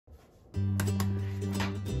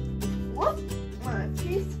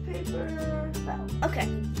Okay.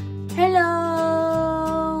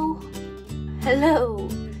 Hello.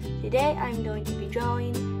 Today I'm going to be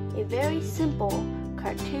drawing a very simple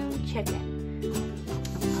cartoon chicken.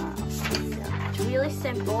 So it's really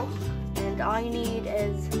simple, and all you need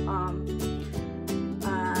is I'm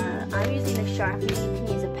using a Sharpie. You can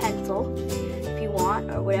use a pencil if you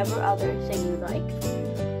want, or whatever other thing you like.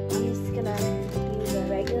 I'm just gonna use a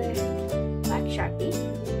regular black Sharpie.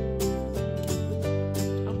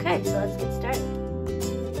 Okay, so let's get started.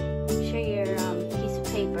 Make sure your piece of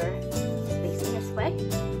paper is facing this way.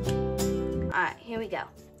 Alright, here we go.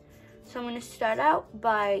 So I'm going to start out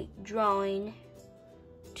by drawing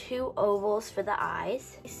 2 ovals for the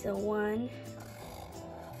eyes. So one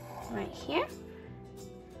right here,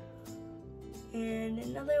 and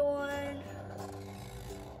another one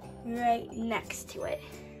right next to it.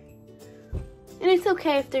 And it's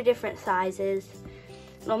okay if they're different sizes.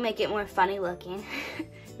 It'll make it more funny looking.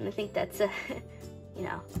 And I think that's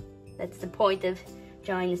that's the point of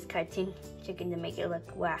drawing this cartoon chicken, to make it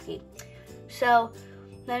look wacky. So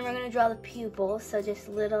then we're gonna draw the pupils, so just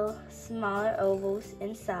little smaller ovals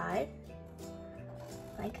inside,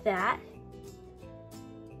 like that.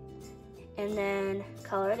 And then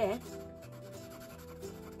color it in.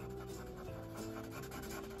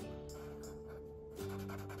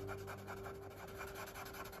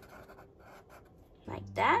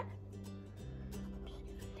 Like that.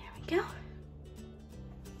 There we go.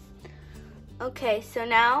 Okay, so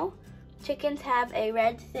now chickens have a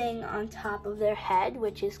red thing on top of their head,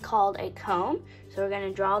 which is called a comb. So we're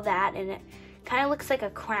gonna draw that, and it kind of looks like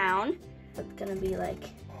a crown. It's gonna be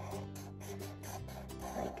like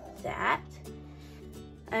that.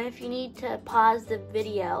 And if you need to pause the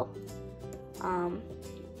video,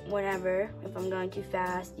 whenever, if I'm going too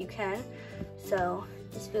fast, you can. So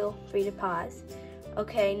just feel free to pause.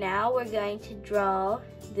 Okay, now we're going to draw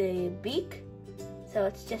the beak. So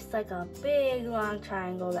it's just like a big long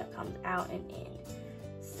triangle that comes out and in.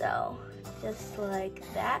 So just like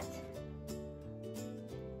that.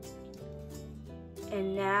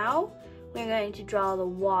 And now we're going to draw the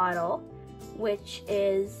wattle, which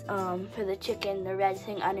is for the chicken, the red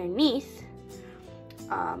thing underneath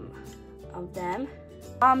of them.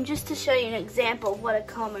 Just to show you an example of what a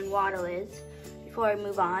comb and wattle is before I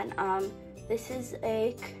move on. This is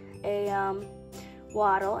a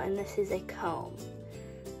wattle, and this is a comb.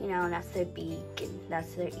 You know, and that's their beak, and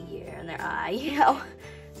that's their ear, and their eye, you know.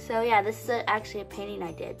 So yeah, this is actually a painting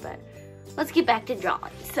I did, but let's get back to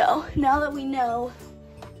drawing. So now that we know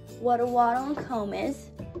what a wattle and comb is,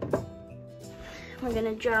 we're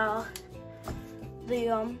gonna draw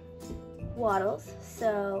the wattles.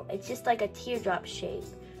 So it's just like a teardrop shape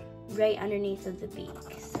right underneath of the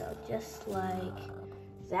beak. So just like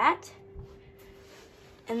that.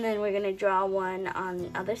 And then we're gonna draw one on the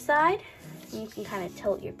other side. You can kind of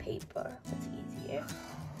tilt your paper, it's easier.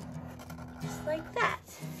 Just like that.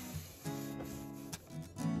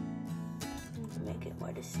 To make it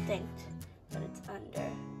more distinct when it's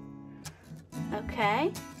under.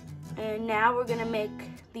 Okay, and now we're gonna make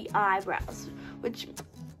the eyebrows, which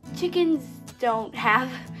chickens don't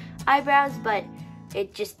have eyebrows, but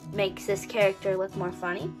it just makes this character look more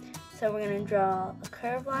funny. So we're gonna draw a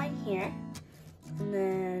curved line here, and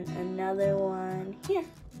then another one here.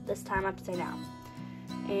 This time upside down.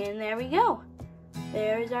 And there we go.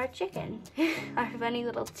 There's our chicken. Our funny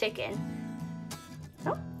little chicken.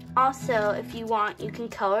 Oh. Also, if you want, you can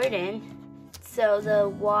color it in. So the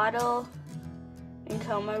wattle and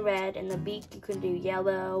comb are red, and the beak you can do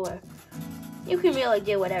yellow, or you can really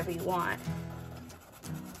do whatever you want.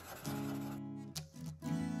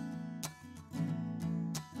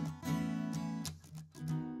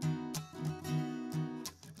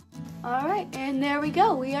 Alright, and there we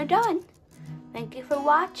go. We are done. Thank you for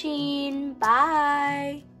watching.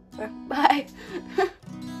 Bye.